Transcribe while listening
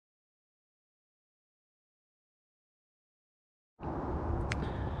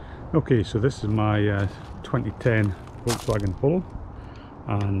Okay, so this is my 2010 Volkswagen Polo,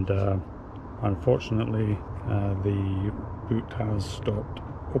 and unfortunately the boot has stopped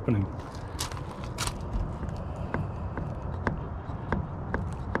opening.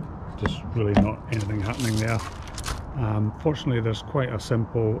 Just really not anything happening there. Fortunately there's quite a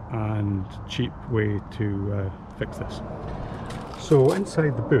simple and cheap way to fix this. So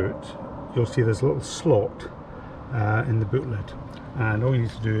inside the boot you'll see there's a little slot in the boot lid, and all you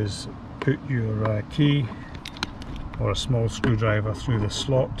need to do is put your key or a small screwdriver through the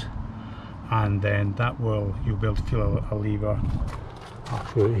slot, and then you'll be able to feel a lever. I'll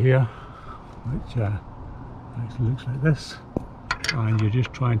show it here, which actually looks like this, and you're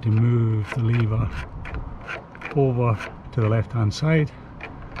just trying to move the lever over to the left hand side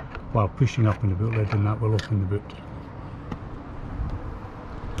while pushing up on the boot lid, and that will open the boot.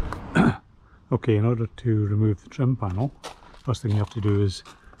 Okay, in order to remove the trim panel, first thing you have to do is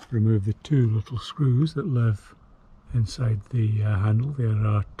remove the two little screws that live inside the handle. They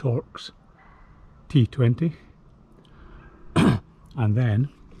are Torx T20, and then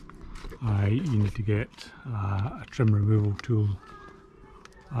you need to get a trim removal tool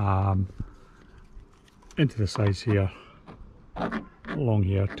into the sides here, along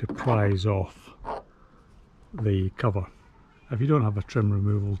here, to prise off the cover. If you don't have a trim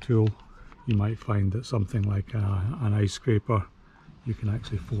removal tool, you might find that something like an ice scraper, you can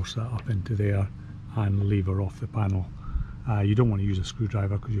actually force that up into there and lever off the panel. You don't want to use a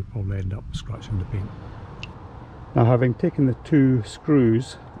screwdriver because you'll probably end up scratching the paint. Now, having taken the two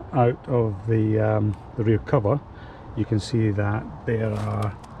screws out of the rear cover, you can see that there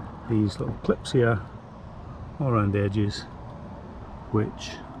are these little clips here all around the edges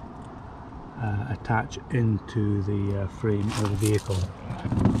which attach into the frame of the vehicle.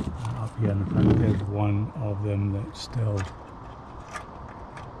 Up here in front, there's one of them that's still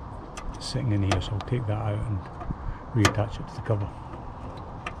sitting in here, so I'll take that out and reattach it to the cover.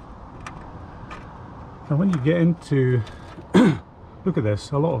 Now when you get into look at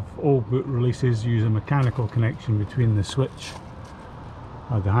this, a lot of old boot releases use a mechanical connection between the switch,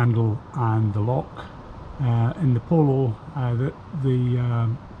 the handle and the lock. In the Polo,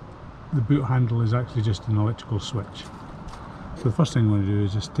 the boot handle is actually just an electrical switch. So the first thing I'm going to do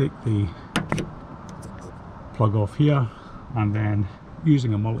is just take the plug off here, and then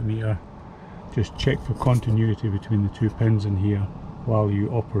using a multimeter just check for continuity between the two pins in here while you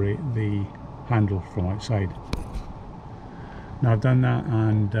operate the handle from outside. Now I've done that,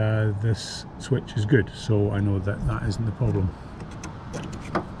 and this switch is good, so I know that that isn't the problem.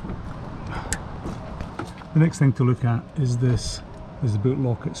 The next thing to look at is this, is the boot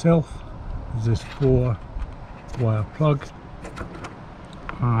lock itself. There's this 4-wire plug,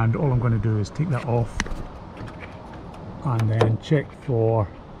 and all I'm going to do is take that off and then check for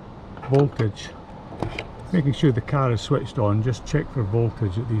voltage, making sure the car is switched on. Just check for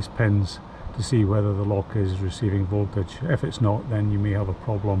voltage at these pins to see whether the lock is receiving voltage. If it's not, then you may have a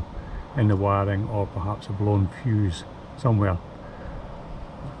problem in the wiring, or perhaps a blown fuse somewhere.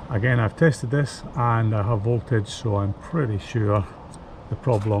 Again, I've tested this and I have voltage, so I'm pretty sure the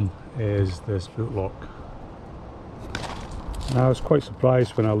problem is this boot lock. Now, I was quite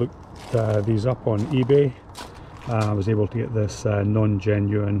surprised when I looked these up on eBay. I was able to get this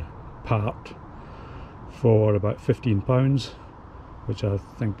non-genuine part for about £15, which I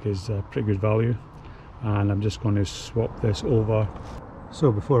think is pretty good value, and I'm just going to swap this over.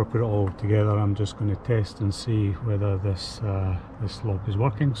 So before I put it all together, I'm just going to test and see whether this lock is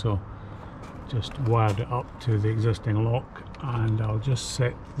working. So just wired it up to the existing lock, and I'll just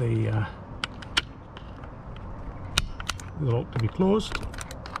set the lock to be closed.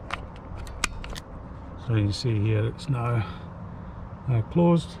 So you can see here it's now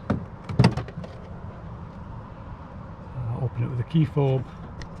closed. Open it with a key fob,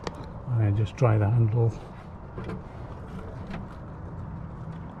 and then just try the handle.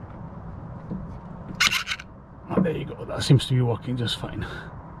 And there you go, that seems to be working just fine.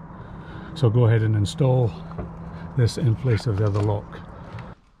 So go ahead and install this in place of the other lock.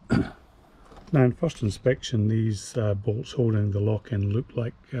 Now, in first inspection, these bolts holding the lock in look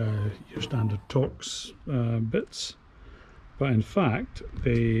like your standard Torx bits, but in fact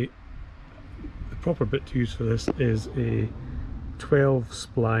the proper bit to use for this is a 12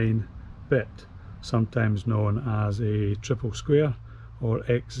 spline bit, sometimes known as a triple square or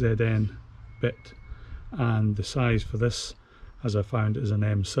XZN bit, and the size for this, as I found, is an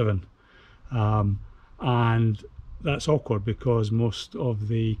M7. And that's awkward because most of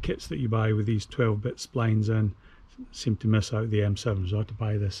the kits that you buy with these 12-bit splines in seem to miss out the M7, so I had to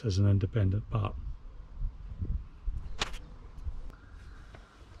buy this as an independent part.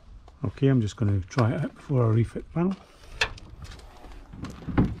 Okay, I'm just going to try it out before I refit the panel.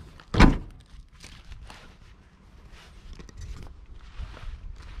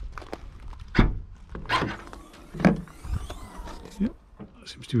 Yep, that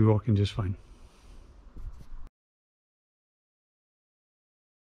seems to be working just fine.